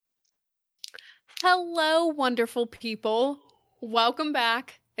Hello, wonderful people. Welcome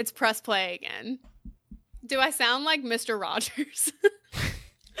back. It's Press Play again. Do I sound like Mr. Rogers?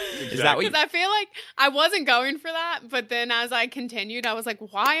 Is that what? Because I feel like I wasn't going for that, but then as I continued, I was like,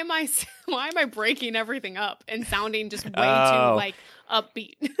 why am I breaking everything up and sounding just way too like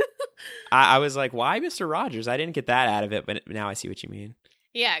upbeat? I was like, why Mr. Rogers? I didn't get that out of it, but now I see what you mean.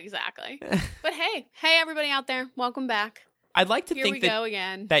 Yeah, exactly. But hey, everybody out there, welcome back. I'd like to Here think we go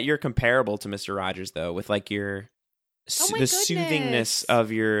again. that you're comparable to Mr. Rogers, though, with like your the soothingness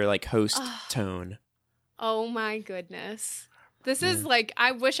of your like host tone. Oh my goodness. This is like,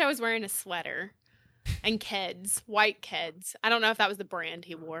 I wish I was wearing a sweater and Keds, white Keds. I don't know if that was the brand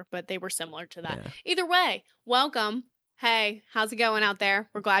he wore, but they were similar to that. Yeah. Either way, welcome. Hey, how's it going out there?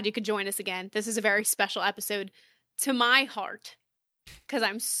 We're glad you could join us again. This is a very special episode to my heart because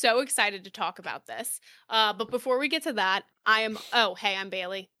I'm so excited to talk about this. But before we get to that, I'm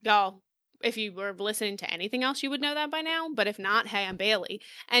Bailey. Y'all, if you were listening to anything else, you would know that by now. But if not, hey, I'm Bailey.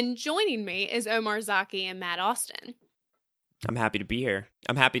 And joining me is Omar Zaki and Matt Austin. I'm happy to be here.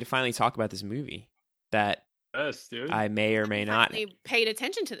 I'm happy to finally talk about this movie that I may or may not paid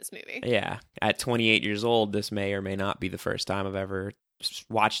attention to this movie. Yeah. At 28 years old, this may or may not be the first time I've ever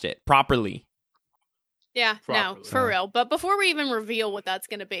watched it properly. Yeah, no, for real. But before we even reveal what that's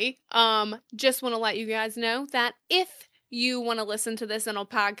going to be, just want to let you guys know that if you want to listen to this on a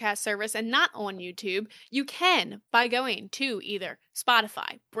podcast service and not on YouTube, you can by going to either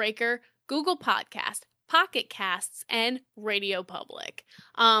Spotify, Breaker, Google Podcast, Pocket Casts, and Radio Public.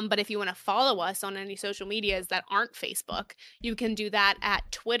 But if you want to follow us on any social medias that aren't Facebook, you can do that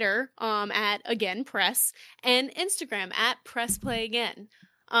at Twitter, at Again Press, and Instagram at Press Play Again.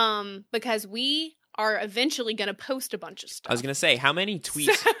 Because we are eventually going to post a bunch of stuff. I was going to say, how many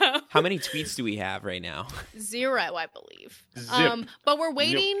tweets do we have right now? 0, I believe. Zip. But we're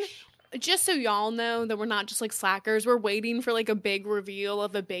waiting. Nope. Just so y'all know that we're not just like slackers, we're waiting for like a big reveal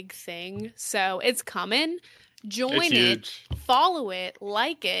of a big thing. So it's coming. Join it, follow it,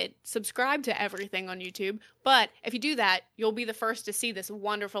 like it, subscribe to everything on YouTube. But if you do that, you'll be the first to see this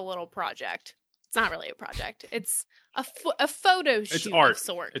wonderful little project. It's not really a project. It's a photo shoot of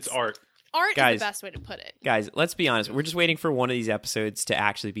sorts. It's art. Art is the best way to put it. Guys, let's be honest. We're just waiting for one of these episodes to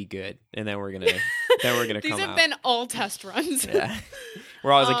actually be good, and then we're gonna come out. These have been all test runs. Yeah.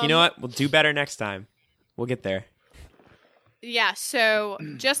 We're always like, you know what? We'll do better next time. We'll get there. Yeah, so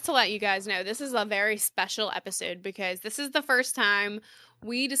just to let you guys know, this is a very special episode because this is the first time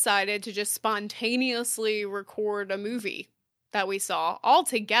we decided to just spontaneously record a movie that we saw all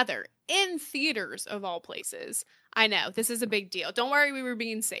together in theaters of all places. I know, this is a big deal. Don't worry, we were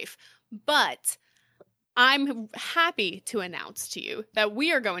being safe. But I'm happy to announce to you that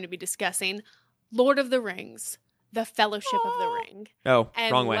we are going to be discussing Lord of the Rings, The Fellowship of the Ring. Oh,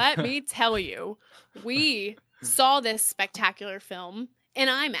 and wrong way. Let me tell you, we saw this spectacular film in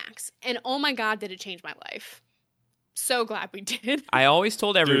IMAX, and oh my God, did it change my life. So glad we did. I always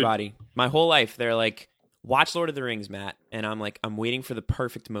told everybody, my whole life, they're like, watch Lord of the Rings, Matt. And I'm like, I'm waiting for the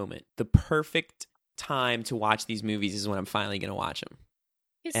perfect moment. The perfect time to watch these movies is when I'm finally going to watch them.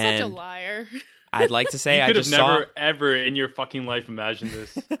 He's such a liar. I'd like to say I just never ever in your fucking life imagined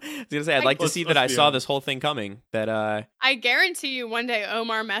this. I was gonna say I'd like to see that I saw this whole thing coming. That I guarantee you, one day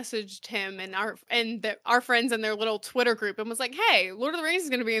Omar messaged him and our friends in their little Twitter group and was like, "Hey, Lord of the Rings is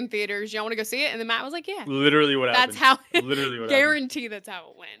going to be in theaters. Y'all want to go see it?" And then Matt was like, "Yeah." Literally what happened. That's how. Literally what guarantee happened. That's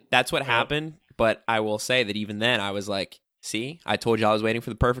how it went. That's what happened. But I will say that even then, I was like, "See, I told you I was waiting for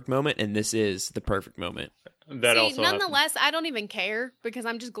the perfect moment, and this is the perfect moment." Nonetheless, I don't even care because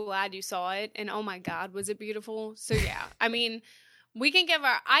I'm just glad you saw it. And oh my God, was it beautiful? So yeah, I mean, we can give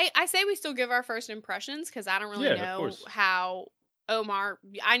I say we still give our first impressions because I don't really know how Omar,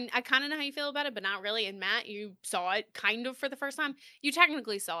 I kind of know how you feel about it, but not really. And Matt, you saw it kind of for the first time. You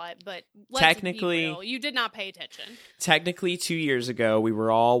technically saw it, but let's be real, you did not pay attention. Technically, 2 years ago, we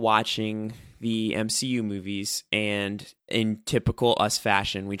were all watching the MCU movies, and in typical us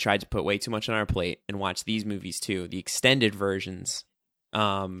fashion, we tried to put way too much on our plate and watch these movies too, the extended versions.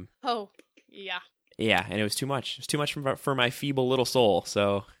 Oh, yeah. Yeah, and it was too much. It was too much for my feeble little soul,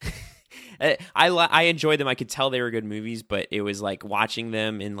 so... I enjoyed them. I could tell they were good movies, but it was like watching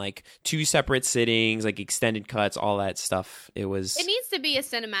them in like 2 separate sittings, like extended cuts, all that stuff. It needs to be a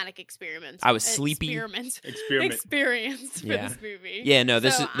cinematic experiment. I was sleepy. Experience for this movie. Yeah, no,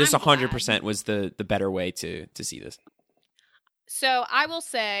 this 100% was the better way to see this. So I will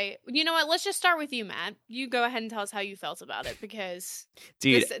say, you know what? Let's just start with you, Matt. You go ahead and tell us how you felt about it because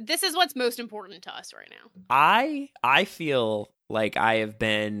dude, this is what's most important to us right now. I feel like I have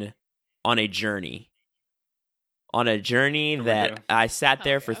been on a journey on a journey that I sat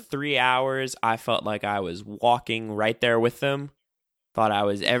there for yeah. 3 hours. I felt like I was walking right there with them. Thought I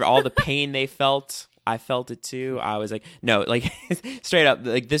was all the pain they felt. I felt it too. I was like, no, like straight up,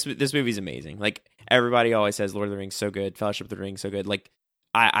 like this movie's amazing. Like everybody always says, Lord of the Rings so good, Fellowship of the Ring so good. Like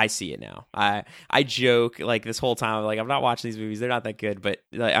I see it now. I joke like this whole time, like I'm not watching these movies; they're not that good. But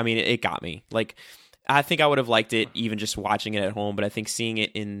like, I mean, it got me. Like I think I would have liked it even just watching it at home. But I think seeing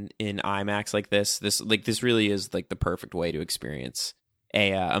it in IMAX like this really is like the perfect way to experience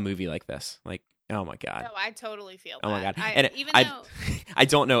a movie like this. Like, oh my god! Oh, I totally feel that. Oh my god! Though I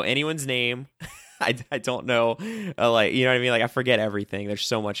don't know anyone's name. I don't know, like, you know what I mean? Like, I forget everything. There's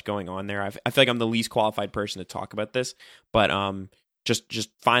so much going on there. I feel like I'm the least qualified person to talk about this, but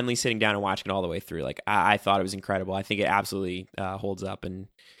just finally sitting down and watching it all the way through, like, I thought it was incredible. I think it absolutely holds up and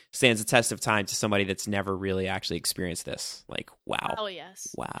stands the test of time to somebody that's never really actually experienced this. Like, wow. Hell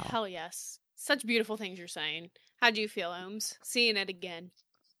yes. Wow. Hell yes. Such beautiful things you're saying. How'd you feel, Ohms, seeing it again?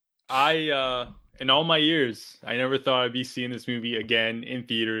 In all my years, I never thought I'd be seeing this movie again in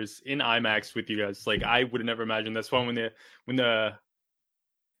theaters, in IMAX with you guys. Like, I would have never imagined. That's why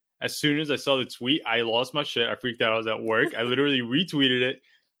as soon as I saw the tweet, I lost my shit. I freaked out. I was at work. I literally retweeted it.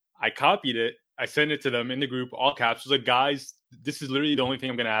 I copied it. I sent it to them in the group, all caps. I was like, guys, this is literally the only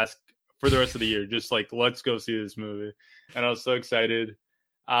thing I'm going to ask for the rest of the year. Just like, let's go see this movie. And I was so excited.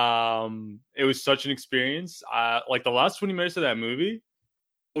 It was such an experience. Like the last 20 minutes of that movie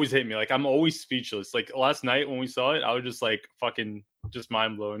always hit me. Like, I'm always speechless. Like last night when we saw it, I was just like fucking just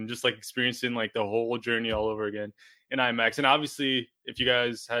mind blown, just like experiencing like the whole journey all over again in IMAX. And obviously, if you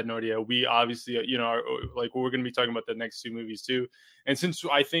guys had no idea, we obviously, you know, are, like we're going to be talking about the next two movies too. And since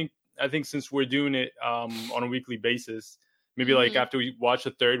I think since we're doing it on a weekly basis, maybe like after we watch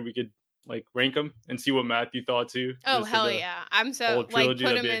the third, we could like rank them and see what Matthew thought too. Oh hell yeah! I'm so like put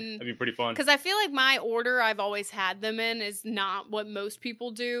them in. That'd be pretty fun. Because I feel like my order I've always had them in is not what most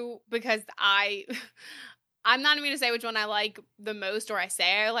people do, because I'm not even going to say which one I like the most, or I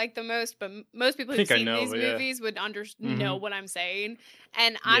say I like the most, but most people who've seen these movies would know what I'm saying.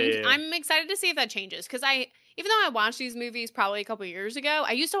 And I'm excited to see if that changes, because even though I watched these movies probably a couple years ago,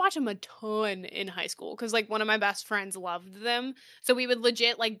 I used to watch them a ton in high school because like one of my best friends loved them. So we would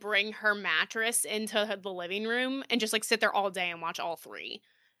legit like bring her mattress into the living room and just like sit there all day and watch all three.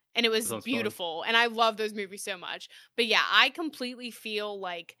 And it was beautiful. Fun. And I love those movies so much. But yeah, I completely feel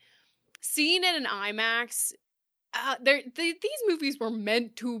like seeing it in IMAX, these movies were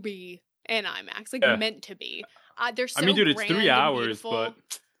meant to be in IMAX. Like meant to be. They're so dude, it's 3 hours, but...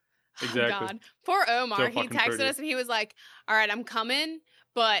 Exactly. Oh God. Poor Omar. He texted us and he was like, all right, I'm coming,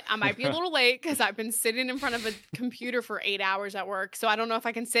 but I might be a little late because I've been sitting in front of a computer for 8 hours at work. So I don't know if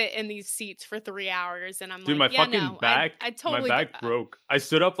I can sit in these seats for 3 hours. And I'm dude, like, my fucking back, my back broke. I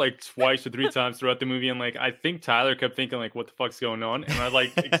stood up like twice or three times throughout the movie. And like, I think Tyler kept thinking like, what the fuck's going on? And I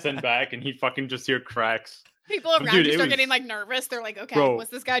like extend back and he fucking just hear cracks. People around you start getting like nervous. They're like, okay, what's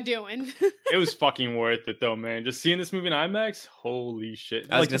this guy doing? It was fucking worth it though, man. Just seeing this movie in IMAX, holy shit.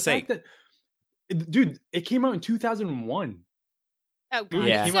 I was gonna say dude, it came out in 2001. Oh God,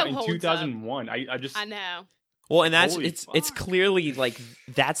 it came out in 2001. I know. Well, and that's it's clearly like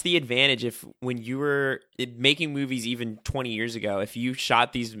that's the advantage if when you were making movies even 20 years ago, if you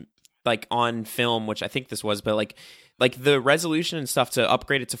shot these like on film, which I think this was, but like the resolution and stuff to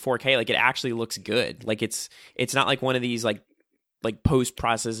upgrade it to 4K, like it actually looks good. Like it's not like one of these like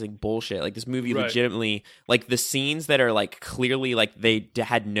post-processing bullshit. Like this movie legitimately, like the scenes that are like clearly like they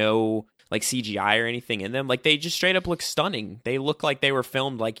had no like CGI or anything in them, like they just straight up look stunning. They look like they were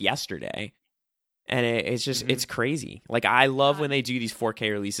filmed like yesterday. And it's just it's crazy. Like I love when they do these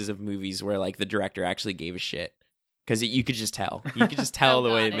 4K releases of movies where like the director actually gave a shit. Because you could just tell. You could just tell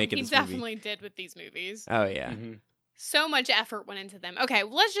the way they make it. He definitely did with these movies. Oh, yeah. So much effort went into them. Okay,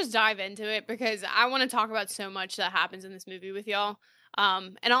 well, let's just dive into it because I want to talk about so much that happens in this movie with y'all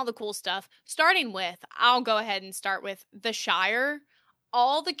and all the cool stuff. Starting with, I'll go ahead and start with the Shire.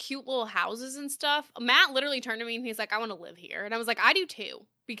 All the cute little houses and stuff. Matt literally turned to me and he's like, I want to live here. And I was like, I do too.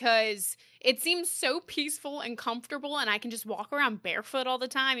 Because it seems so peaceful and comfortable and I can just walk around barefoot all the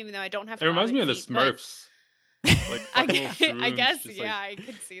time even though I don't have to. It reminds me of the Smurfs. Like I guess, yeah, I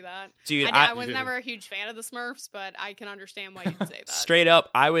could see that. Dude, I was never a huge fan of the Smurfs, but I can understand why you'd say that. Straight up,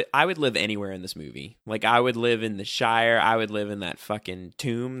 I would live anywhere in this movie. Like, I would live in the Shire. I would live in that fucking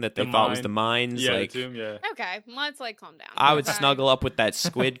tomb that they thought was the mines. Yeah, like, the tomb, yeah. Okay, let's like calm down. I would snuggle up with that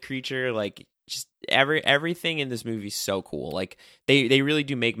squid creature. Like, just everything in this movie is so cool. Like, they really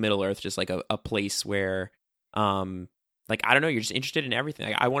do make Middle Earth just like a place where, like, I don't know, you're just interested in everything.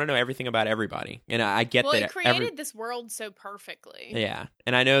 Like, I want to know everything about everybody, and I get that. It created this world so perfectly. Yeah,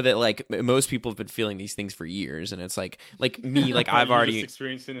 and I know that like most people have been feeling these things for years, and it's like me, like I've already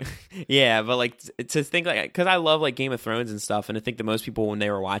experiencing it. Yeah, but like to think like, because I love like Game of Thrones and stuff, and I think that most people when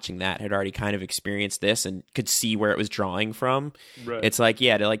they were watching that had already kind of experienced this and could see where it was drawing from. Right. It's like,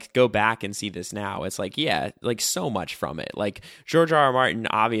 yeah, to like go back and see this now, it's like, yeah, like so much from it. Like George R. R. Martin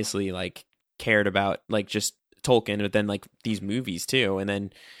obviously like cared about like just Tolkien, but then like these movies too, and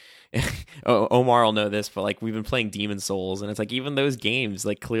then Omar will know this, but like we've been playing Demon Souls, and it's like even those games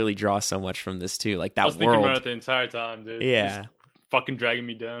like clearly draw so much from this too. Like that I was world. thinking about it the entire time, dude. Yeah. Just fucking dragging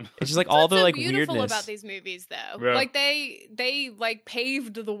me down. It's just like all the so like beautiful weirdness about these movies, though. Yeah. Like they like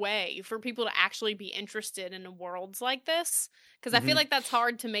paved the way for people to actually be interested in worlds like this. Because I feel like that's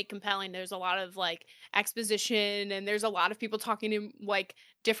hard to make compelling. There's a lot of like exposition, and there's a lot of people talking in like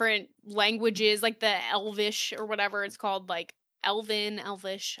different languages, like the Elvish or whatever it's called, like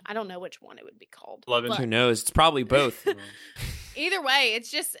Elvish. I don't know which one it would be called. Who knows? It's probably both. Either way,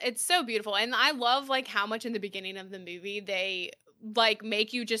 it's so beautiful. And I love like how much in the beginning of the movie they like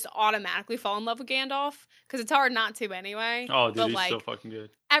make you just automatically fall in love with Gandalf, because it's hard not to anyway. Oh, dude, but, he's like, so fucking good.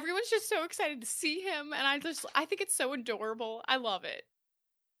 everyone's just so excited to see him, and I think it's so adorable. I love it.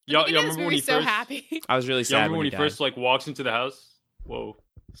 Y'all This remember when he movie's so first? happy. I was really Y'all sad remember when he died. first like walks into the house? Whoa,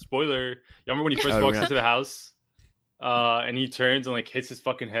 spoiler! Y'all remember when he first Oh, walks yeah. into the house, and he turns and like hits his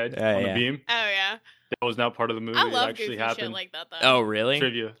fucking head Yeah, on yeah. the beam? Oh yeah, That was not part of the movie. I It love actually goofy happened. shit like that though. Oh, really?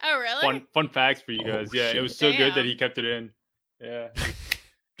 Trivia. Oh really? Fun facts for you Oh, guys. Yeah, shit. it was so good that Damn. he kept it in. Yeah.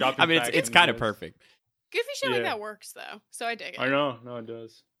 I mean, it's kind of perfect. Goofy shit like Yeah. that works though, so I dig it. I know. No, it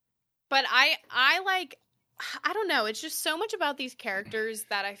does. But I like, I don't know. It's just so much about these characters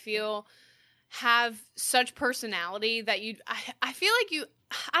that I feel have such personality that I feel like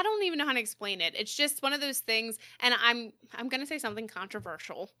I don't even know how to explain it. It's just one of those things, and I'm going to say something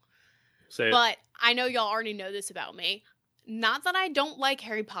controversial, Say it. but I know y'all already know this about me. Not that I don't like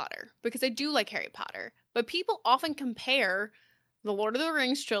Harry Potter, because I do like Harry Potter, but people often compare the Lord of the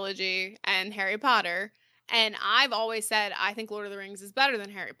Rings trilogy and Harry Potter. And I've always said I think Lord of the Rings is better than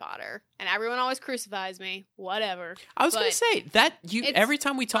Harry Potter, and everyone always crucifies me. Whatever. I was going to But say that every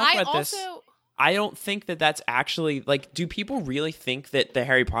time we talk about this, I don't think that that's actually like. Do people really think that the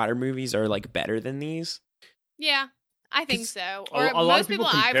Harry Potter movies are like better than these? Yeah, I think 'Cause so. a Or lot of most people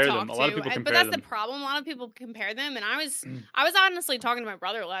people I've compare them. talked A lot of to, people but compare that's the them. problem. A lot of people compare them, and I was honestly talking to my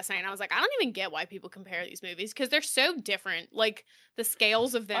brother last night, and I was like, I don't even get why people compare these movies, because they're so different. Like the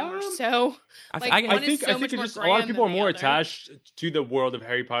scales of them are so. Like, I one is think so I think much it's more just a lot of grand people are than the more other. attached to the world of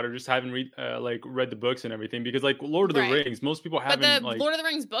Harry Potter, just having read the books and everything. Because like Lord of the Right. Rings, most people But haven't the like Lord of the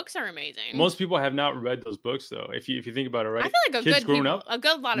Rings books are amazing. most people have not read those books though. If you think about it, right? I feel like kids growing up. a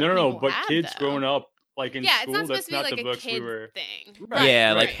good lot of No, people but have, kids though. growing up like in Yeah, it's school, not supposed that's to be not like the a books we kid were. thing. Right,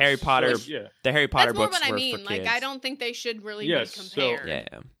 Yeah, like right. Harry Potter. So, yeah. The Harry Potter That's more books what I were mean. for Like, kids. I don't think they should really Yes, be so- compared.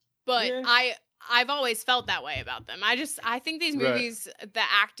 Yeah. But Yeah. I've always felt that way about them. I think these Right. movies, the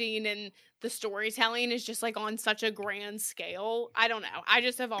acting and the storytelling is just like on such a grand scale. I don't know. I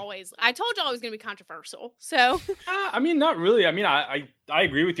just have always. I told y'all it was going to be controversial. So I mean, not really. I mean, I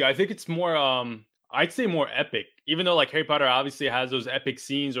agree with you. I think it's more I'd say more epic. Even though like Harry Potter obviously has those epic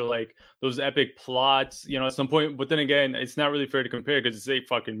scenes or like those epic plots, you know, at some point. But then again, it's not really fair to compare because it's 8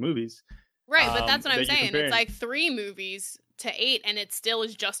 fucking movies. right, but that's what I'm that you're saying. comparing. It's like 3 movies to 8, and it still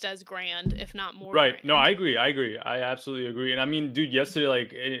is just as grand, if not more. Right. grand. No, I agree. I absolutely agree. And I mean, dude, yesterday,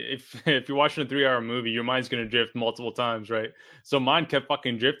 like, if you're watching a 3-hour movie, your mind's gonna drift multiple times, right? So mine kept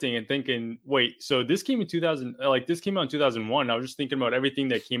fucking drifting and thinking, wait, so this came in 2000, like this came out in 2001. I was just thinking about everything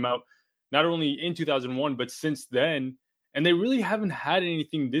that came out, not only in 2001 but since then. And they really haven't had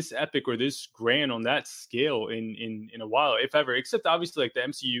anything this epic or this grand on that scale in a while, if ever, except obviously like the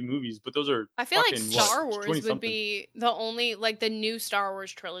MCU movies. But those are I feel like fucking, what, Star Wars 20 would something. be the only, like the new Star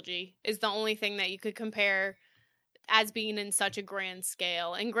Wars trilogy is the only thing that you could compare as being in such a grand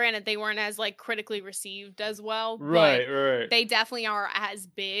scale. And granted, they weren't as like critically received as well. Right, but right. they definitely are as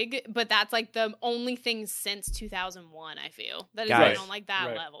big, but that's like the only thing since 2001, I feel. That is Guys, on like that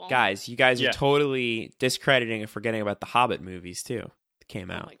right. level. Guys, you guys Yeah. are totally discrediting and forgetting about the Hobbit movies too. That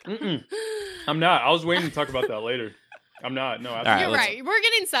came Oh out. my God. Mm-mm. I'm not. I was waiting to talk about that later. I'm not. No, right, You're absolutely. let's- right.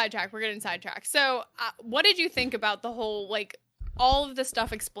 We're getting sidetracked. So, what did you think about the whole, like, all of the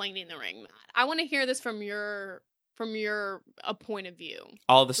stuff explaining the ring, Matt? I want to hear this from your point of view.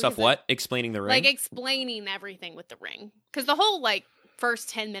 All the stuff. Because, What explaining the ring? Like explaining everything with the ring, because the whole like first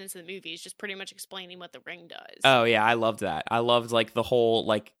 10 minutes of the movie is just pretty much explaining what the ring does. Oh yeah, I loved that. I loved like the whole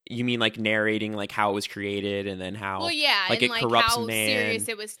like you mean like narrating like how it was created and then how well yeah like and it like corrupts how man. serious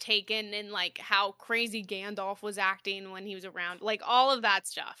it was taken and like how crazy Gandalf was acting when he was around, like all of that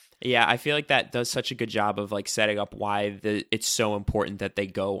stuff. Yeah, I feel like that does such a good job of like setting up why it's so important that they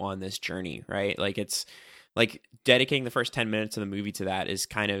go on this journey, right? Like it's like dedicating the first 10 minutes of the movie to that is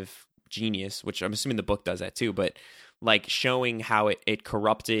kind of genius, which I'm assuming the book does that too, but like showing how it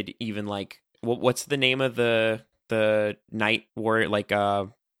corrupted even like what's the name of the knight warrior, like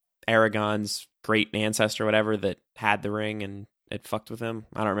Aragorn's great ancestor or whatever that had the ring and it fucked with him.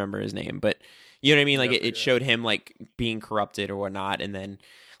 I don't remember his name, but you know what I mean? Like it showed him like being corrupted or whatnot, and then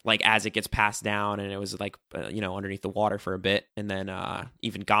like as it gets passed down and it was like underneath the water for a bit, and then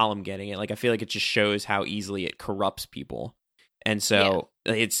even Gollum getting it, like I feel like it just shows how easily it corrupts people. And so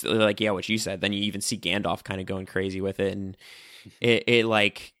it's like, yeah, what you said, then you even see Gandalf kind of going crazy with it. And it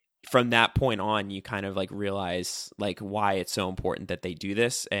like from that point on, you kind of like realize like why it's so important that they do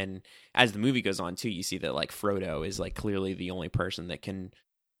this. And as the movie goes on too, you see that like Frodo is like clearly the only person that can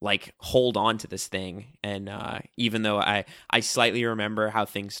like hold on to this thing. And even though I slightly remember how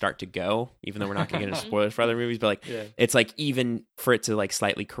things start to go, even though we're not going to get into spoilers for other movies, but like it's like even for it to like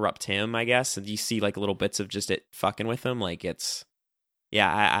slightly corrupt him, I guess, and you see like little bits of just it fucking with him, like it's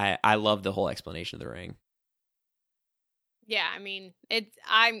I love the whole explanation of the ring. Yeah, I mean,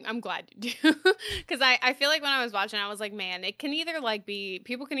 I'm glad you do, because I feel like when I was watching, I was like, man, it can either like be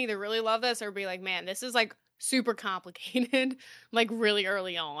people can either really love this or be like, man, this is like super complicated, like really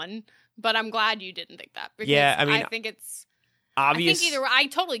early on. But I'm glad you didn't think that, because yeah, I mean, I think it's obvious. I think either I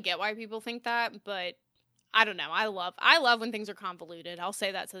totally get why people think that, but I don't know. I love when things are convoluted. I'll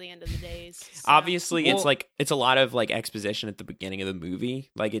say that to the end of the days. So. Obviously, it's like it's a lot of like exposition at the beginning of the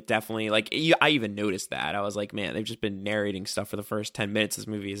movie. Like it definitely like I even noticed that. I was like, man, they've just been narrating stuff for the first 10 minutes of this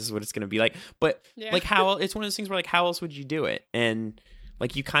movie. This is what it's going to be like. But like how it's one of those things where like how else would you do it? And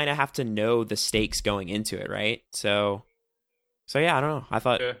like you kind of have to know the stakes going into it, right? So yeah, I don't know. I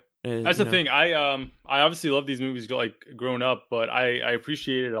thought. Yeah. That's the thing. I obviously love these movies like growing up, but I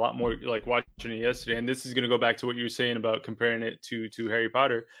appreciate it a lot more like watching it yesterday. And this is going to go back to what you were saying about comparing it to Harry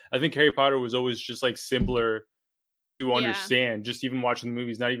Potter. I think Harry Potter was always just like simpler to understand, just even watching the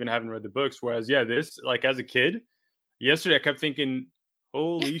movies, not even having read the books. Whereas this, like as a kid, yesterday I kept thinking,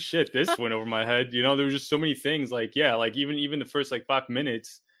 holy shit, this went over my head. You know, there were just so many things like even the first like 5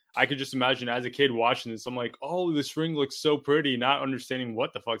 minutes. I could just imagine as a kid watching this, I'm like, oh, this ring looks so pretty, not understanding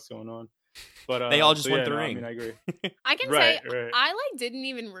what the fuck's going on. But they all just want the ring. I mean, I agree. I can say I like didn't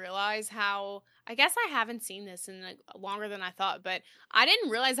even realize how. I guess I haven't seen this in like, longer than I thought, but I didn't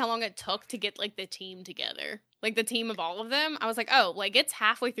realize how long it took to get like the team together, like the team of all of them. I was like, oh, like it's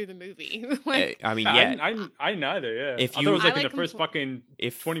halfway through the movie. Like, I mean, I neither. Yeah, if I thought it was like in the first fucking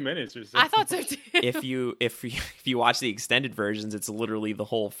 20 minutes or so. I thought so too. if you watch the extended versions, it's literally the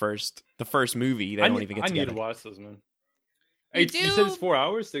first movie. They don't even get together. I need to watch those, man. You said it's 4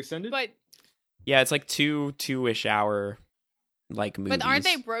 hours, the extended, but yeah, it's like two-ish hour like movies. But aren't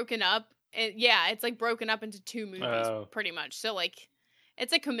they broken up? Yeah, it's like broken up into two movies, pretty much. So like,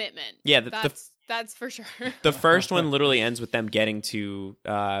 it's a commitment. Yeah, that's for sure. The first one literally ends with them getting to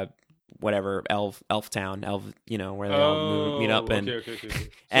whatever Elf Town, where they all meet up, and okay. So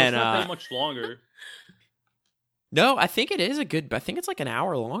and it's not that much longer. No, I think it is I think it's like an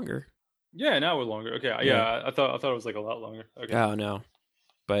hour longer. Yeah, an hour longer. Okay, yeah, I thought it was like a lot longer. Okay. Oh no,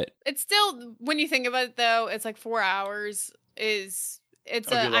 but it's still, when you think about it though, it's like 4 hours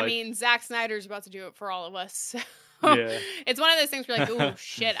I mean, Zack Snyder's about to do it for all of us. So yeah. It's one of those things where like, oh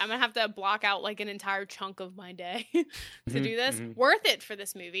shit, I'm gonna have to block out like an entire chunk of my day to do this. Worth it for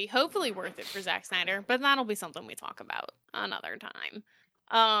this movie. Hopefully worth it for Zack Snyder, but that'll be something we talk about another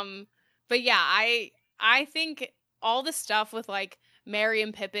time. But yeah, I think all the stuff with like Merry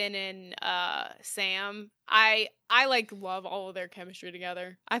and Pippin and Sam, I like love all of their chemistry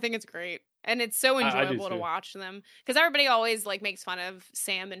together. I think it's great. And it's so enjoyable to watch them, because everybody always like makes fun of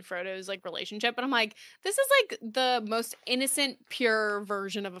Sam and Frodo's like relationship, but I'm like, this is like the most innocent, pure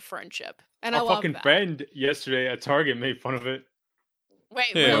version of a friendship, and I love fucking that. Friend yesterday at Target made fun of it.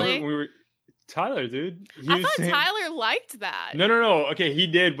 Wait, really? We were Tyler, dude. I thought Tyler liked that. No. Okay, he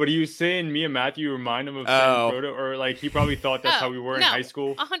did, but he was saying me and Matthew remind him of Sam and Frodo, or like he probably thought that's how we were in high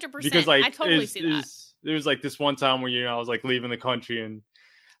school. 100%. Because like I totally see that. There was like this one time where I was like leaving the country and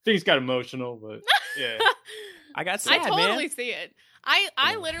things got emotional, but yeah. I got sad, I totally see it.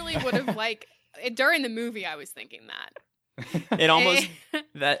 I literally would have like during the movie I was thinking that. It almost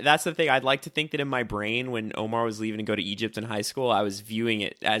that's the thing. I'd like to think that in my brain when Omar was leaving to go to Egypt in high school, I was viewing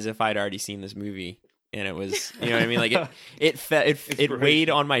it as if I'd already seen this movie. and it was, you know what I mean? Like it weighed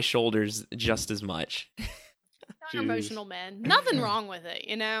on my shoulders just as much. Not emotional men. Nothing wrong with it,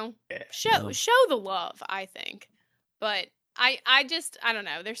 you know? Yeah. Show the love, I think. But I don't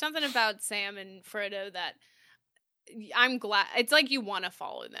know. There's something about Sam and Frodo that I'm glad. It's like you want to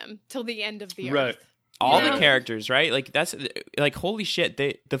follow them till the end of the earth. All the characters, right? Like that's like holy shit.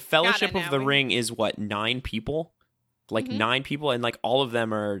 The Fellowship of the Ring is what, 9 people? Like 9 people, and like all of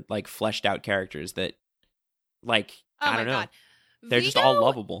them are like fleshed out characters that, like, I don't know. God. They're Viggo just all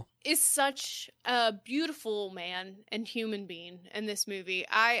lovable. Is such a beautiful man and human being in this movie.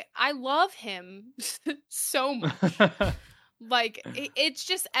 I love him so much. Like, it's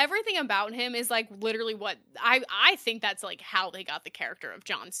just everything about him is like literally what I think that's like how they got the character of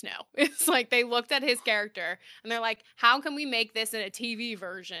Jon Snow. It's like they looked at his character and they're like, how can we make this in a TV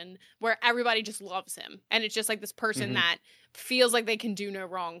version where everybody just loves him? And it's just like this person that feels like they can do no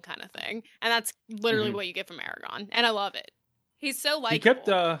wrong kind of thing. And that's literally what you get from Aragorn. And I love it. He's so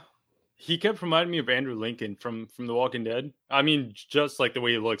likable. He kept reminding me of Andrew Lincoln from The Walking Dead. I mean, just like the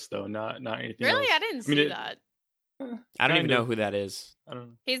way he looks, though, not anything else. Really? I didn't see that. I don't even know who that is. I don't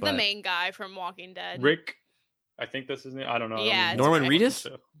know. He's the main guy from Walking Dead. Rick, I think that's his name. I don't know. Yeah, Norman Reedus?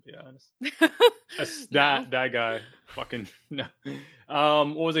 So, yeah, that guy. Fucking no.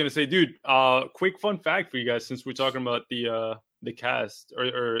 What was I gonna say, dude? Quick fun fact for you guys, since we're talking about the cast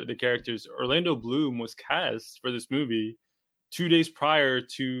or the characters. Orlando Bloom was cast for this movie 2 days prior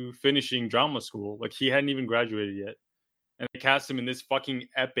to finishing drama school. Like, he hadn't even graduated yet, and they cast him in this fucking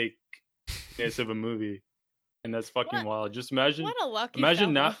epicness of a movie. And that's fucking wild. Just imagine. What a lucky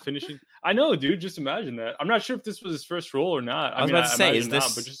imagine fella. not finishing. I know, dude. Just imagine that. I'm not sure if this was his first role or not. I was about to say, is this?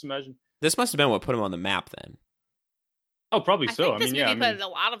 Not, but just imagine. This must have been what put him on the map then. Oh, probably so. I think this movie put a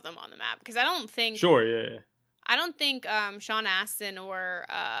lot of them on the map because I don't think. Sure, yeah. I don't think Sean Astin or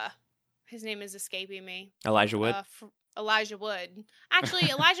his name is escaping me. Elijah Wood. Elijah Wood.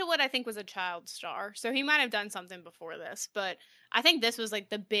 Actually, Elijah Wood, I think, was a child star, so he might have done something before this. But I think this was like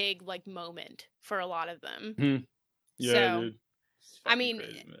the big like moment for a lot of them. Yeah, so, dude. I mean,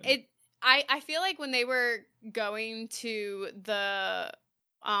 crazy, I feel like when they were going to the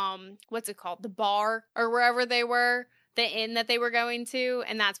what's it called, the bar or wherever they were, the inn that they were going to,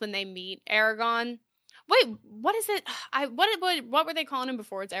 and that's when they meet Aragorn. Wait, what is it? What were they calling him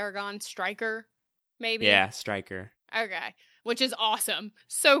before? It's Aragorn Striker, maybe. Yeah, Striker. Okay, which is awesome.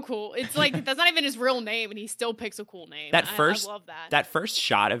 So cool. It's like that's not even his real name, and he still picks a cool name. I love that. That first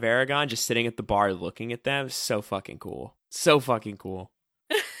shot of Aragorn just sitting at the bar looking at them is so fucking cool. So fucking cool.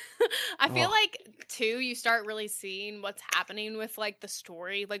 I feel like too, you start really seeing what's happening with like the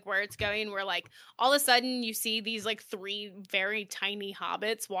story, like where it's going, where like all of a sudden you see these like 3 very tiny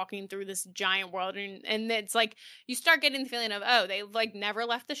hobbits walking through this giant world, and it's like you start getting the feeling of, oh, they like never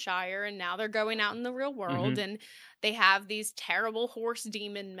left the Shire and now they're going out in the real world, and they have these terrible horse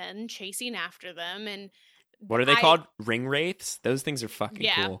demon men chasing after them. And what are they called? Ring wraiths? Those things are fucking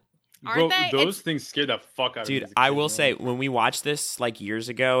cool. Aren't they? Those things scare the fuck out of me. Dude, I will say, when we watched this like years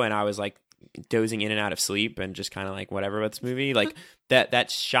ago and I was like dozing in and out of sleep and just kind of like whatever about this movie, like that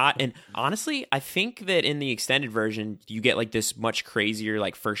shot, and honestly I think that in the extended version you get like this much crazier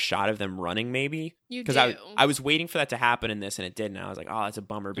like first shot of them running, maybe, because I was waiting for that to happen in this and it didn't. I was like, oh, that's a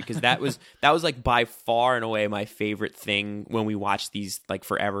bummer, because that was like by far and away my favorite thing when we watched these like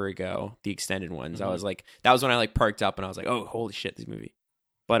forever ago, the extended ones. I was like, that was when I like perked up and I was like, oh, holy shit, this movie.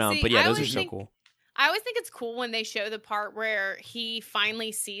 But yeah, those are so cool. I always think it's cool when they show the part where he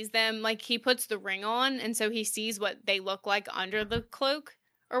finally sees them. Like, he puts the ring on, and so he sees what they look like under the cloak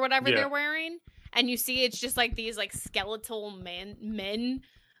or whatever they're wearing. And you see it's just like these like skeletal men.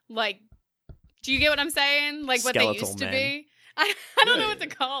 Like, do you get what I'm saying? Like what they used to be. I don't know what to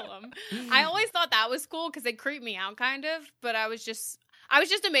call them. I always thought that was cool because they creeped me out kind of. But I was just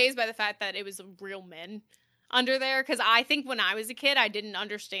amazed by the fact that it was real men under there, because I think when I was a kid I didn't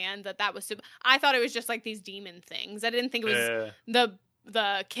understand that was I thought it was just like these demon things. I didn't think it was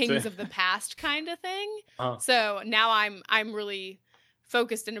the kings of the past kind of thing. So now I'm really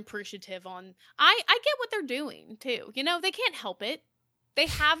focused and appreciative on I get what they're doing too. You know, they can't help it. They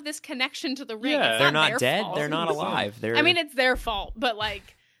have this connection to the ring. Yeah, they're not dead. Fault. They're not alive. I mean, it's their fault, but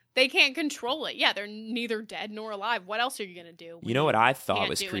like they can't control it. Yeah, they're neither dead nor alive. What else are you gonna do? You know what I thought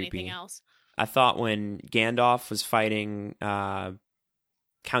was creepy? Anything else? I thought when Gandalf was fighting Count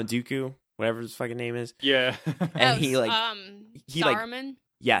Dooku, whatever his fucking name is. Yeah. And he Saruman? Like,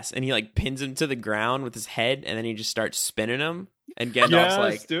 yes, and he like pins him to the ground with his head, and then he just starts spinning him. And Gandalf's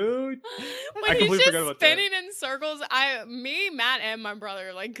like, dude. When he's just spinning in circles, Matt, and my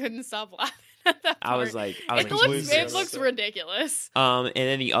brother like couldn't stop laughing at that part. I was like, it looks ridiculous. And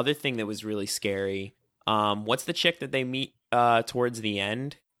then the other thing that was really scary What's the chick that they meet towards the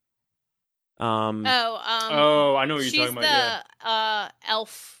end? I know what you're talking about. She's the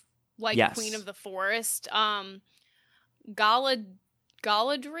elf, like queen of the forest.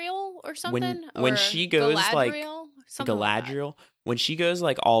 Galadriel or something. When she goes Galadriel, like Galadriel, when she goes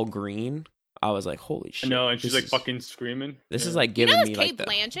like all green, I was like, holy shit! No, and she's like fucking screaming. This is like giving me Kate like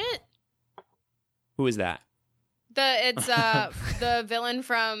Blanchett. Who is that? It's the villain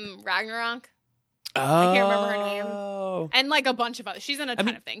from Ragnarok. Oh. I can't remember her name. And like a bunch of others. She's in a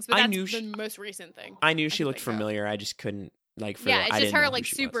ton of things, but that's the most recent thing. I knew she looked familiar. I just couldn't like. It's just her like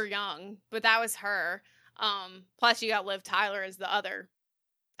super young, but that was her. Plus you got Liv Tyler as the other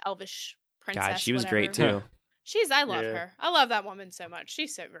elvish princess. God, she was great too. I love her. I love that woman so much.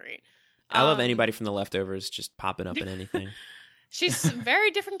 She's so great. I love anybody from The Leftovers just popping up in anything. She's a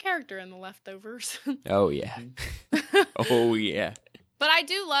very different character in The Leftovers. Oh yeah. Oh yeah. But I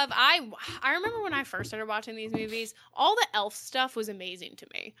do love, I remember when I first started watching these movies, all the elf stuff was amazing to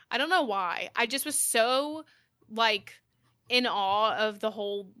me. I don't know why. I just was so, like, in awe of the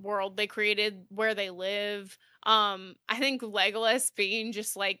whole world they created, where they live. I think Legolas being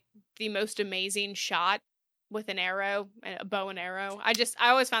just, like, the most amazing shot with an arrow, a bow and arrow. I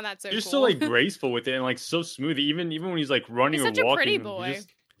always found that so cool. You're so, like, graceful with it and, like, so smooth. Even when he's, like, running or walking. He's such a pretty boy.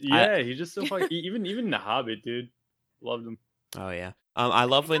 He's just so fucking, even The Hobbit, dude. Loved him. Oh, yeah. I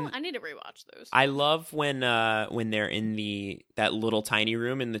love when I need to rewatch those. I love when they're in that little tiny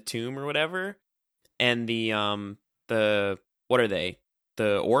room in the tomb or whatever, and the what are they?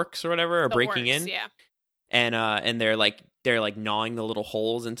 The orcs or whatever are breaking in. Yeah. And they're like gnawing the little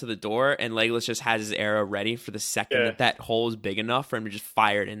holes into the door, and Legolas just has his arrow ready for the second that hole is big enough for him to just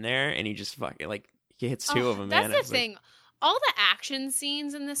fire it in there, and he just fucking he hits two of them. That's the thing. All the action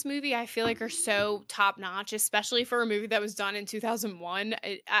scenes in this movie, I feel like, are so top notch, especially for a movie that was done in 2001.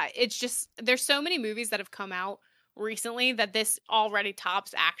 It's just, there's so many movies that have come out recently that this already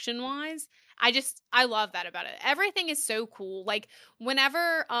tops action wise. I love that about it. Everything is so cool. Like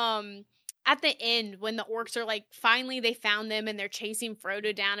whenever, at the end, when the orcs are like, finally they found them and they're chasing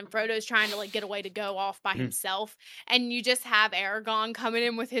Frodo down, and Frodo's trying to like get away to go off by himself, and you just have Aragorn coming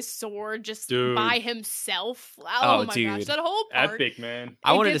in with his sword just by himself. Oh my gosh, that whole part. Epic, man.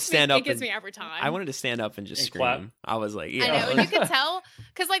 I wanted to stand up. It gets me every time. I wanted to stand up and just scream. Clap. I was like, yeah. I know, and you could tell,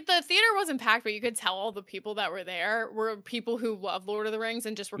 because like the theater wasn't packed, but you could tell all the people that were there were people who love Lord of the Rings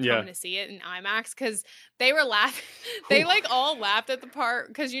and just were coming to see it in IMAX, because they were laughing. They like all laughed at the part,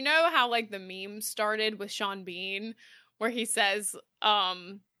 because you know how like the meme started with Sean Bean, where he says,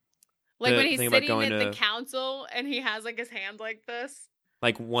 when he's sitting at the council and he has like his hand like this.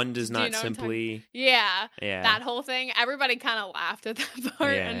 Like one does not simply. Yeah. That whole thing. Everybody kind of laughed at that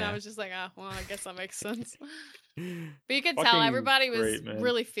part, and I was just like, oh, well, I guess that makes sense. But you could tell everybody was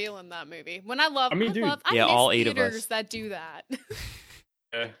really feeling that movie. When I miss all 8 of us that do that.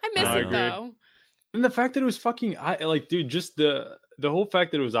 Yeah, I miss it though. And the fact that it was fucking, dude, just the whole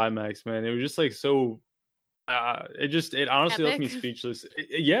fact that it was IMAX, man, it was just like so. It honestly left me speechless.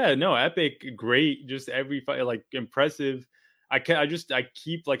 Epic, great, just every like impressive. I can't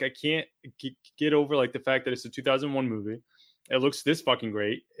get over like the fact that it's a 2001 movie. It looks this fucking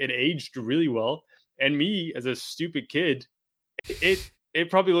great. It aged really well, and me as a stupid kid, it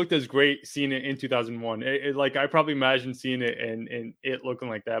probably looked as great seeing it in 2001. I probably imagined seeing it and it looking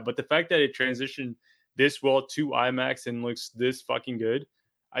like that. But the fact that it transitioned this well to IMAX and looks this fucking good,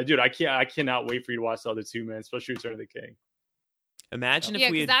 I cannot wait for you to watch the other two, man. Especially Return of the King. Imagine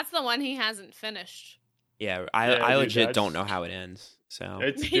if we that's the one he hasn't finished. Yeah, I legit don't know how it ends. So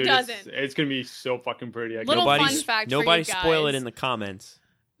he doesn't. It's gonna be so fucking pretty. Fun fact nobody for you guys. Spoil it in the comments.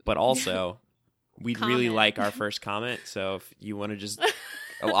 But also, we'd really like our first comment. So if you want to just,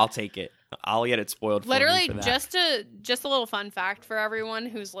 I'll take it. I'll get it spoiled. Literally, for me for that. just a little fun fact for everyone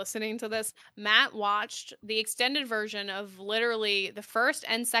who's listening to this. Matt watched the extended version of literally the first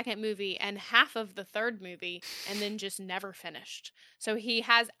and second movie and half of the third movie, and then just never finished. So he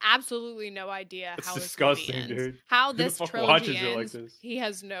has absolutely no idea how this movie ends. Dude. How this trilogy ends. Like this? He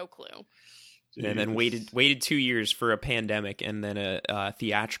has no clue. Jeez. And then waited 2 years for a pandemic and then a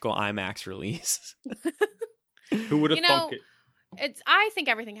theatrical IMAX release. Who would have thunk it? I think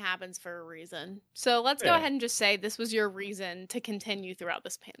everything happens for a reason. So let's go ahead and just say this was your reason to continue throughout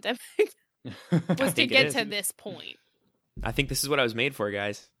this pandemic. Was to get to this point. I think this is what I was made for,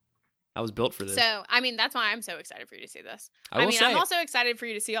 guys. I was built for this. So, I mean, that's why I'm so excited for you to see this. I'm also excited for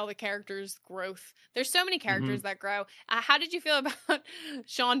you to see all the characters' growth. There's so many characters that grow. How did you feel about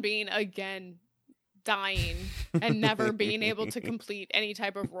Sean Bean again dying and never being able to complete any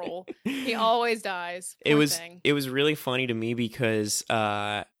type of role? He always dies. It was really funny to me because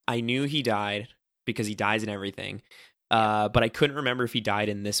I knew he died because he dies in everything. But I couldn't remember if he died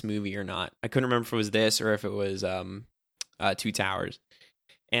in this movie or not. I couldn't remember if it was this or if it was Two Towers.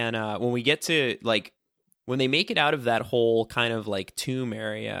 And when we get to like when they make it out of that whole kind of like tomb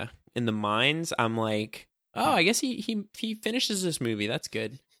area in the mines, I'm like, oh, I guess he finishes this movie. That's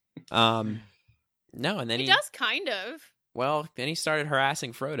good. No, and then he does kind of. Well, then he started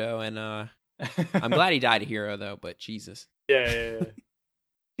harassing Frodo, and I'm glad he died a hero though. But Jesus, yeah.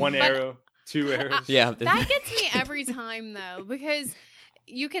 One arrow, 2 arrows. Yeah, that gets me every time though, because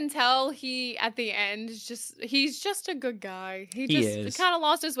you can tell he at the end he's just a good guy. He just kind of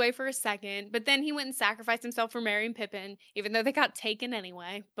lost his way for a second, but then he went and sacrificed himself for Merry and Pippin, even though they got taken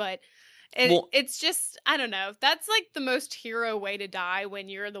anyway. But it's just, I don't know. That's like the most hero way to die when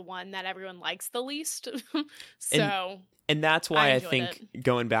you're the one that everyone likes the least. And that's why I think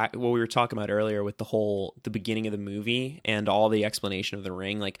going back what we were talking about earlier with the beginning of the movie and all the explanation of the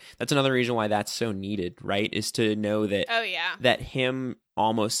ring, like that's another reason why that's so needed, right? Is to know that that him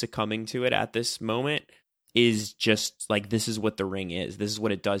almost succumbing to it at this moment is just like, this is what the ring is. This is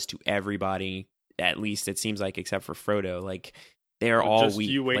what it does to everybody, at least it seems like, except for Frodo. Like they're all weak.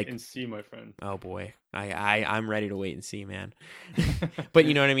 You wait like, and see, my friend. Oh boy. I'm ready to wait and see, man. But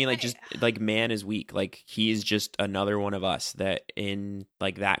you know what I mean? Like just like man is weak. Like he is just another one of us that in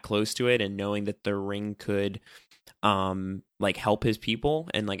like that close to it, and knowing that the ring could like help his people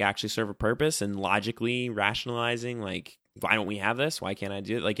and like actually serve a purpose, and logically rationalizing like, why don't we have this? Why can't I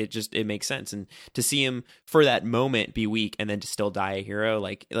do it? Like it makes sense. And to see him for that moment be weak and then to still die a hero,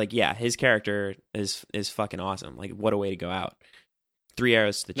 like yeah, his character is fucking awesome. Like what a way to go out. 3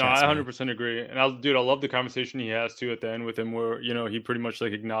 arrows to the chest. No, I 100% agree. And I love the conversation he has too at the end with him, where he pretty much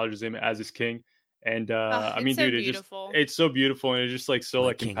like acknowledges him as his king. And I mean, dude, it's so beautiful, and it's just like so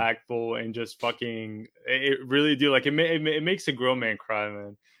like king. Impactful, and just fucking it really do like it makes a grown man cry,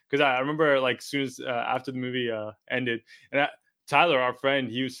 man. Because I remember like soon as after the movie ended, and Tyler, our friend,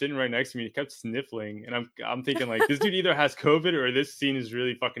 he was sitting right next to me. He kept sniffling, and I'm thinking like, this dude either has COVID or this scene is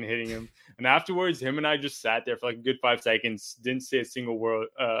really fucking hitting him. And afterwards, him and I just sat there for like a good 5 seconds, didn't say a single word.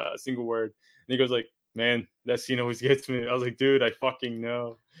 And he goes like, "Man, that scene always gets me." I was like, "Dude, I fucking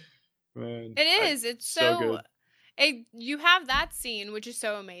know, man." It's so good. You have that scene, which is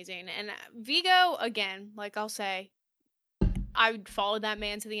so amazing, and Viggo again. Like I'll say, I would follow that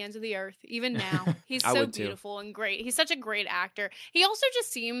man to the ends of the earth. Even now, he's so beautiful and great. He's such a great actor. He also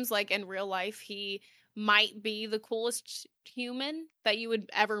just seems like in real life, he might be the coolest human that you would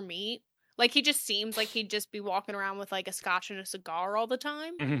ever meet. Like he just seems like he'd just be walking around with like a scotch and a cigar all the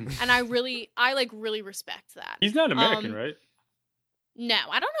time. And I really respect that. He's not American, right? No,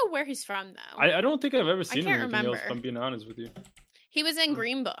 I don't know where he's from though. I don't think I've ever seen him anything else, if I'm being honest with you. He was in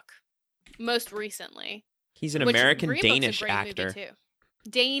Green Book most recently. He's an American Danish actor.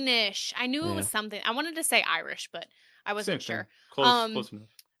 Danish. I knew it was something. I wanted to say Irish, but I wasn't sure. Close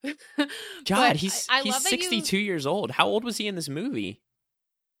enough. God, he's 62 years old. How old was he in this movie?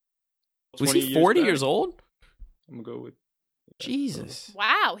 Was he 40 years old? I'm gonna go with Jesus.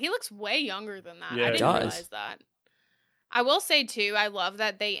 Wow, he looks way younger than that. Yeah, I didn't realize that. I will say too, I love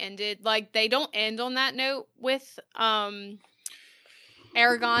that they ended like they don't end on that note with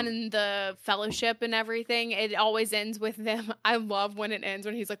Aragorn and the Fellowship and everything. It always ends with them. I love when it ends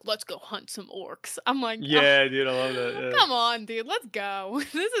when he's like, "Let's go hunt some orcs." I'm like, yeah, dude, I love that. Yeah. Come on, dude, let's go.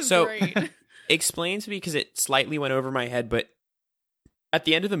 This is great. Explain to me, because it slightly went over my head, but at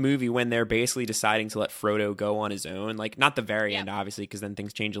the end of the movie, when they're basically deciding to let Frodo go on his own, like not the very end, obviously, because then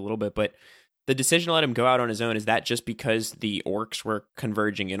things change a little bit, but the decision to let him go out on his own, is that just because the orcs were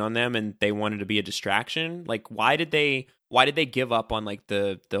converging in on them and they wanted to be a distraction? Like, why did they give up on like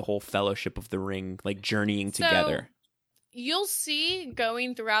the whole Fellowship of the Ring, like journeying together? You'll see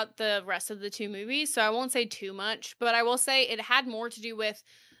going throughout the rest of the 2 movies, so I won't say too much, but I will say it had more to do with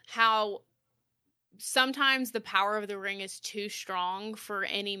how sometimes the power of the ring is too strong for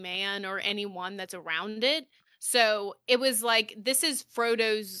any man or anyone that's around it. So it was like, this is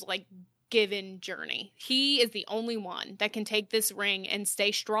Frodo's like given journey. He is the only one that can take this ring and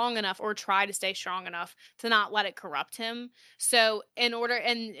stay strong enough, or try to stay strong enough to not let it corrupt him. So in order,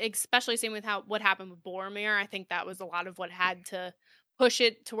 and especially same with what happened with Boromir, I think that was a lot of what had to push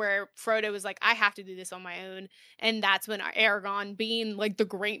it to where Frodo was like, I have to do this on my own. And that's when Aragorn, being like the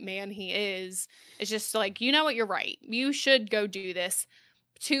great man he is just like, you know what, you're right. You should go do this.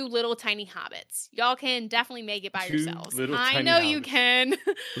 2 little tiny hobbits. Y'all can definitely make it by yourselves. I know you can.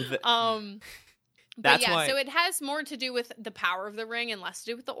 That's why. So it has more to do with the power of the ring and less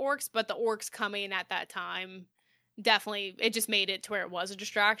to do with the orcs, but the orcs coming at that time, definitely, it just made it to where it was a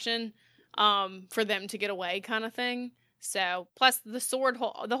distraction for them to get away kind of thing. So, plus the sword,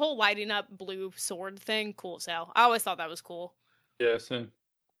 the whole lighting up blue sword thing, cool. So, I always thought that was cool. Yeah, same.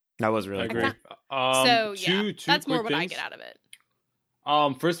 That was really great. So, two that's more what I things. get out of it.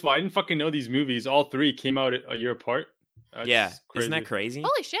 First of all, I didn't fucking know these movies. All three came out a year apart. That's yeah, crazy. Isn't that crazy?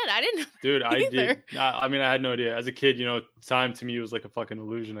 Holy shit, I didn't know. Dude, I either. did. I mean, I had no idea. As a kid, time to me was like a fucking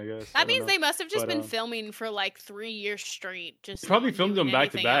illusion, I guess. That means they must have just been filming for like 3 years straight. Just probably filmed them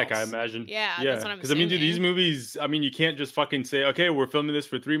back to back, I imagine. Yeah, that's what I'm because I mean, dude, these movies. I mean, you can't just fucking say, okay, we're filming this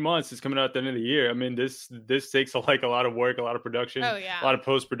for 3 months. It's coming out at the end of the year. I mean, this takes a lot of work, a lot of production, a lot of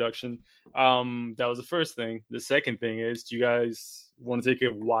post production. That was the first thing. The second thing is, do you guys want to take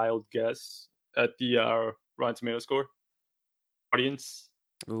a wild guess at the Rotten Tomato score? Audience.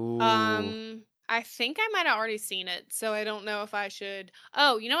 Ooh. I think I might have already seen it, so I don't know if I should.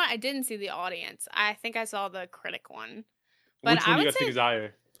 Oh, you know what? I didn't see the audience. I think I saw the critic one. But Which one do you guys think is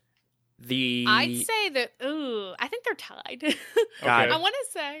higher? I'd say that. Ooh, I think they're tied. Okay. I want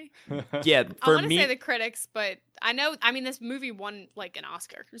to say. Yeah, I want to say the critics, but I know. I mean, this movie won like an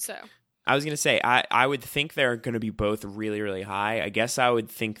Oscar, so. I was gonna say I would think they're gonna be both really, really high. I guess I would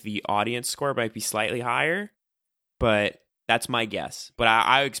think the audience score might be slightly higher, but. That's my guess, but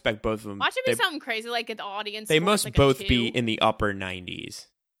I expect both of them. Watch it be something crazy like an audience. They must like both be in the upper 90s.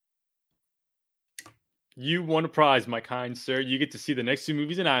 You won a prize, my kind sir. You get to see the next two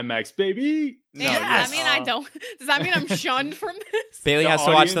movies in IMAX, baby. No, does that mean I don't? Does that mean I'm shunned from this? Bailey has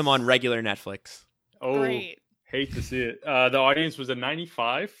to watch them on regular Netflix. Oh, great. Hate to see it. The audience was a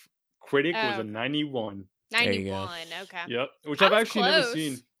 95. Critic was a 91. 91. Okay. Yep. Which I've actually never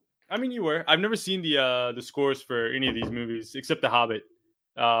seen. I mean, you were. I've never seen the scores for any of these movies except The Hobbit,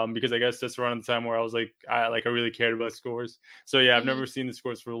 because I guess that's around the time where I was like, I really cared about scores. So yeah, I've never seen the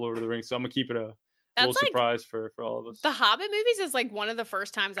scores for Lord of the Rings. So I'm gonna keep it a little surprise for all of us. The Hobbit movies is like one of the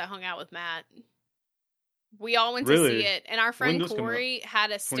first times I hung out with Matt. We all went to see it, and our friend Corey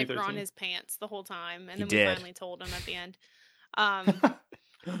had a sticker on his pants the whole time, and then we finally told him at the end.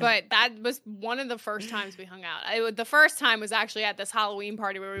 But that was one of the first times we hung out. The first time was actually at this Halloween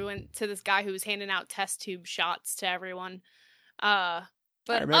party where we went to this guy who was handing out test tube shots to everyone. But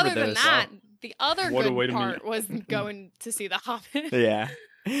other than that, the other good part was going to see The Hobbit. Yeah.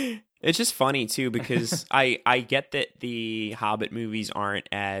 It's just funny, too, because I get that the Hobbit movies aren't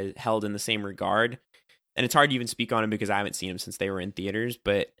as held in the same regard. And it's hard to even speak on them because I haven't seen them since they were in theaters.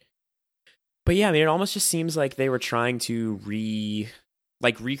 But yeah, I mean, it almost just seems like they were trying to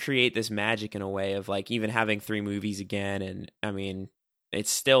recreate this magic in a way of like even having 3 movies again. And I mean,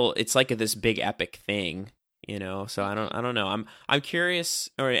 it's like this big epic thing, so I don't know. I'm curious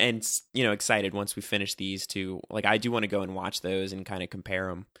and excited once we finish these two. Like, I do want to go and watch those and kind of compare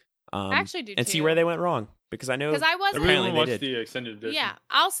them. I actually do and too. see where they went wrong, because I know apparently they did. The extended edition. Yeah,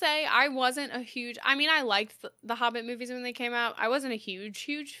 I'll say I wasn't a huge. I mean, I liked the Hobbit movies when they came out. I wasn't a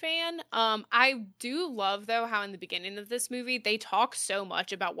huge fan. I do love though how in the beginning of this movie they talk so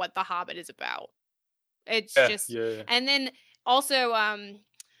much about what the Hobbit is about. It's and then also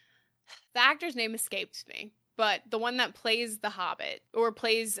the actor's name escapes me, but the one that plays the Hobbit or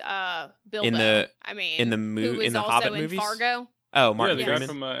plays Bilbo. in the who is in the also Hobbit in movies. Fargo. Oh, Martin Freeman.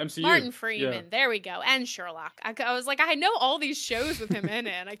 Freeman. From MCU. Martin Freeman. There we go. And Sherlock. I was like, I know all these shows with him in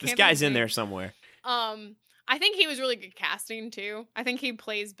it. This guy's in there somewhere. I think he was really good casting too. I think he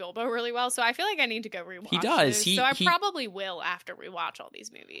plays Bilbo really well. So I feel like I need to go rewatch. He does. So I probably will after we watch all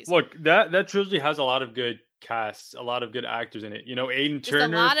these movies. Look, that trilogy has a lot of good casts, a lot of good actors in it. Aidan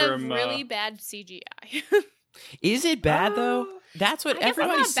Turner. A lot from of really bad CGI. Is it bad though? That's what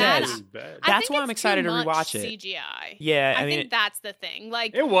everybody says. That's why I'm excited to rewatch it. CGI. Yeah, I think that's the thing.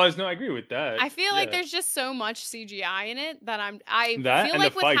 Like it was. No, I agree with that. I feel like there's just so much CGI in it that I feel and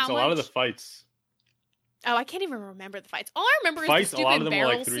like the fights. A lot of the fights. Oh, I can't even remember the fights. All I remember is the stupid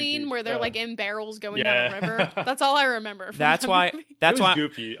barrel scene where they're like in barrels going down a river. That's all I remember. That's why. That's why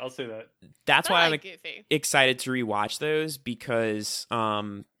goofy. I'll say that. That's why I'm goofy. Excited to rewatch those, because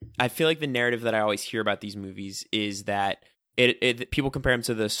I feel like the narrative that I always hear about these movies is that people compare them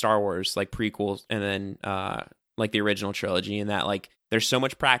to the Star Wars like prequels and then like the original trilogy, and that like there's so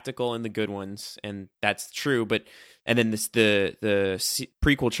much practical in the good ones, and that's true, but. And then the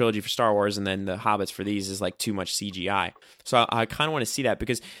prequel trilogy for Star Wars and then the Hobbits for these is like too much CGI. So I kind of want to see that,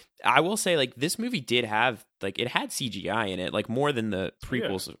 because I will say like this movie did have like it had CGI in it, like more than the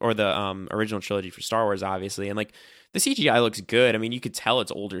prequels or the original trilogy for Star Wars, obviously. And like the CGI looks good. I mean, you could tell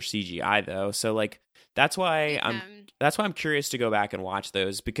it's older CGI though. So like that's why I'm curious to go back and watch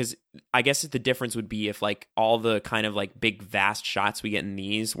those, because I guess the difference would be if like all the kind of like big vast shots we get in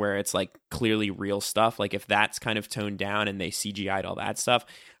these where it's like clearly real stuff, like if that's kind of toned down and they CGI'd all that stuff,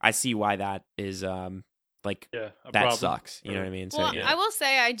 I see why that is like that problem. Sucks. You know what I mean? Well, I will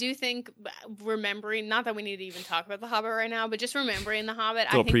say I do think remembering, not that we need to even talk about The Hobbit right now, but just remembering The Hobbit,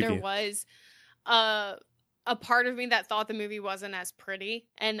 I think preview. there was a part of me that thought the movie wasn't as pretty,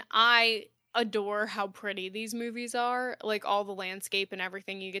 and I adore how pretty these movies are, like all the landscape and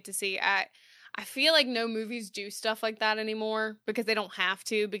everything you get to see. I feel like no movies do stuff like that anymore because they don't have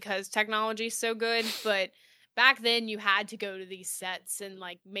to, because technology's so good. But back then you had to go to these sets and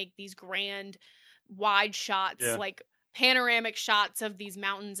like make these grand wide shots, like panoramic shots of these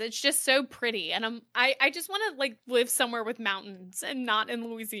mountains. It's just so pretty, and I just want to like live somewhere with mountains and not in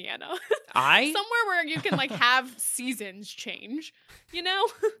Louisiana. Somewhere where you can like have seasons change, you know?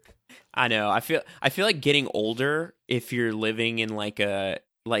 I know. I feel like getting older, if you're living in like a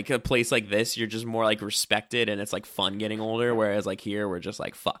place like this, you're just more like respected, and it's like fun getting older. Whereas like here, we're just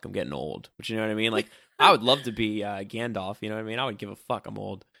like, fuck, I'm getting old. But you know what I mean? Like I would love to be Gandalf. You know what I mean? I would give a fuck. I'm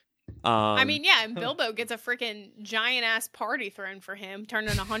old. I mean, yeah, and Bilbo gets a freaking giant ass party thrown for him,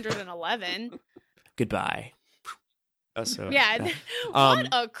 turning 111. Goodbye. So what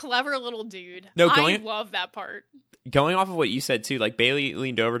a clever little dude. No, I love that part. Going off of what you said too, like Bailey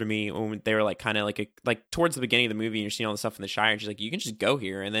leaned over to me when they were like kind of like towards the beginning of the movie, and you're seeing all the stuff in the Shire, and she's like, you can just go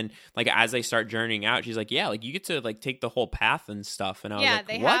here. And then like as they start journeying out, she's like, yeah, like you get to like take the whole path and stuff. And I was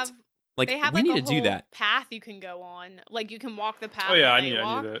like, what? They have we need to do that path you can go on. Like you can walk the path. Oh yeah, I knew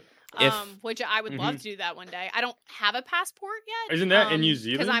that. Which I would love to do that one day. I don't have a passport yet. Isn't that in New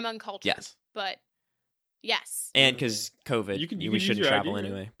Zealand? Because I'm uncultured. Yes. But yes. And because COVID, we shouldn't travel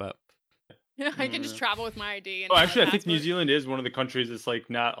anyway. But I can just travel with my ID. And actually, I think New Zealand is one of the countries that's like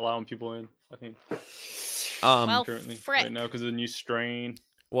not allowing people in. I think. Currently, right now, because of the new strain.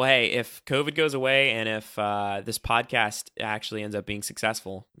 Well, hey, if COVID goes away and if this podcast actually ends up being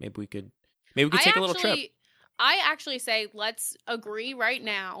successful, maybe we could take a little trip. I actually say let's agree right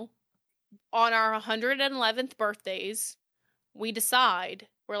now on our 111th birthdays. We decide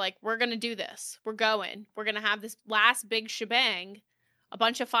we're going to do this. We're going to have this last big shebang, a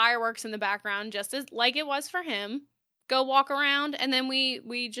bunch of fireworks in the background, just as like it was for him. Go walk around, and then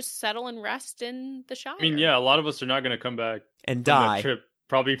we just settle and rest in the Shire. I mean, yeah, a lot of us are not going to come back and die. That trip.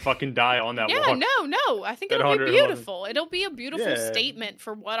 Probably fucking die on that walk. Yeah, no. I think it'll be beautiful. It'll be a beautiful statement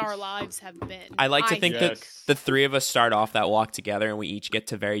for what our lives have been. I like to think that the three of us start off that walk together, and we each get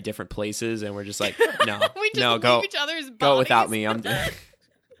to very different places, and we're just like, no, leave each other's bodies. Go without me. I'm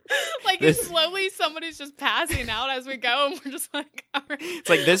like slowly somebody's just passing out as we go, and we're just like, all right, it's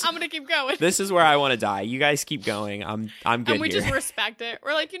like this. I'm gonna keep going. This is where I want to die. You guys keep going. I'm good. And we here. just respect it.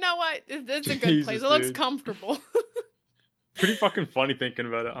 We're like, you know what? It's a good place. It looks comfortable. Pretty fucking funny thinking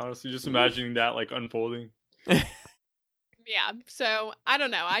about it, honestly. Just imagining that like unfolding. Yeah. So I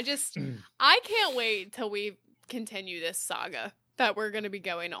don't know. I can't wait till we continue this saga that we're going to be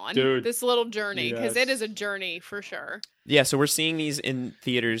going on. Dude, this little journey, because it is a journey for sure. Yeah. So we're seeing these in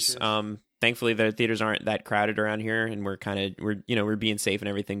theaters. Yes. Thankfully, the theaters aren't that crowded around here, and we're being safe and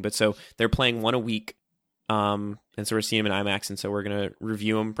everything. But so they're playing one a week, and so we're seeing them in IMAX, and so we're gonna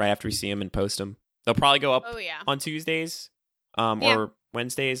review them right after we see them and post them. They'll probably go up on Tuesdays. Or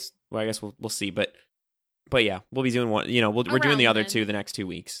Wednesdays. Well, I guess we'll see, but yeah, we'll be doing one. We're doing the other two the next 2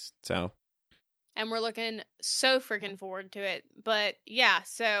 weeks. So, and we're looking so freaking forward to it. But yeah,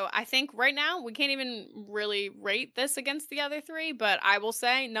 so I think right now we can't even really rate this against the other three. But I will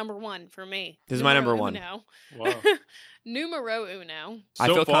say number one for me. This is my number one. Wow. Numero uno. I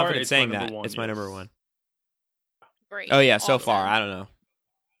feel confident saying that. It's my number one. Great. Oh yeah, so far I don't know.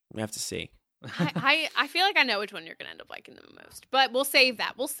 We have to see. I feel like I know which one you're gonna end up liking the most, but we'll save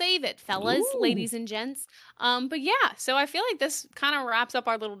that. We'll save it, fellas, ladies and gents. But yeah, so I feel like this kind of wraps up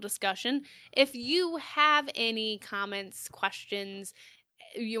our little discussion. If you have any comments, questions,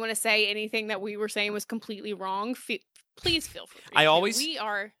 you want to say anything that we were saying was completely wrong, please feel free. We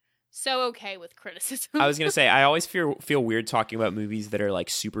are so okay with criticism. I was gonna say I always feel weird talking about movies that are like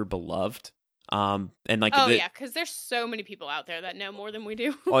super beloved. And like yeah, because there's so many people out there that know more than we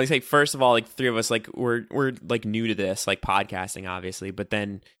do. Well, like first of all, like three of us, like we're like new to this, like podcasting, obviously, but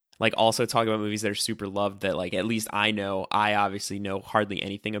then like also talk about movies that are super loved that like at least I obviously know hardly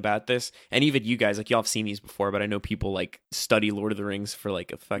anything about this, and even you guys, like y'all have seen these before, but I know people like study Lord of the Rings for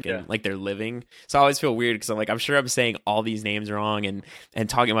like a fucking like their living, so I always feel weird because I'm sure I'm saying all these names wrong and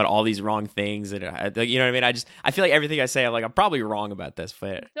talking about all these wrong things, and you know what I mean. I feel like everything I say I'm probably wrong about this,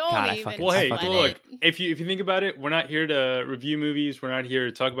 but look, if you think about it, we're not here to review movies, we're not here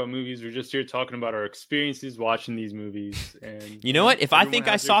to talk about movies, we're just here talking about our experiences watching these movies. And you know what, if I think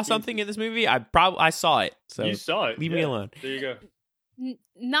I saw something in this movie, I saw it. So you saw it. Leave me alone. There you go.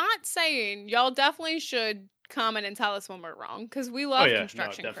 Not saying y'all definitely should comment and tell us when we're wrong, because we love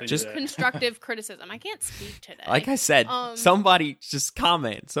constructive criticism. I can't speak today. Like I said, somebody just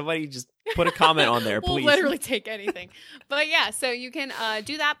comment. Somebody just put a comment on there, please. We'll literally take anything. But yeah, so you can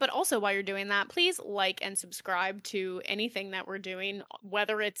do that. But also while you're doing that, please like and subscribe to anything that we're doing,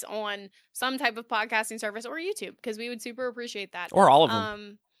 whether it's on some type of podcasting service or YouTube, because we would super appreciate that. Or all of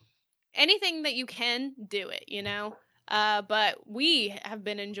them. Anything that you can, do it, But we have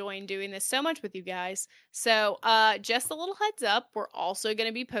been enjoying doing this so much with you guys. So just a little heads up, we're also going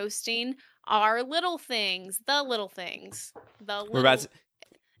to be posting our little things.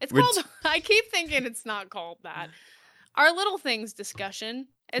 It's called, I keep thinking it's not called that. Our little things discussion.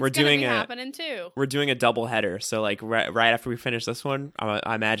 It's going to be happening too. We're doing a double header. So like right after we finish this one,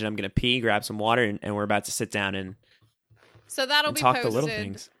 I imagine I'm going to pee, grab some water, and we're about to sit down and so that'll be talk posted. The little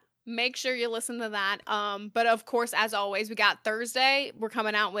things. Make sure you listen to that. But of course, as always, we got Thursday. We're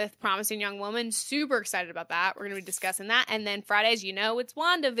coming out with Promising Young Woman. Super excited about that. We're going to be discussing that. And then Fridays, it's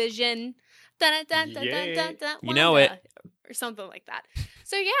WandaVision. You know it. Or something like that.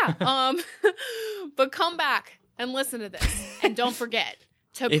 So yeah. But come back and listen to this. And don't forget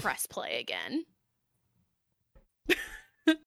to press play again.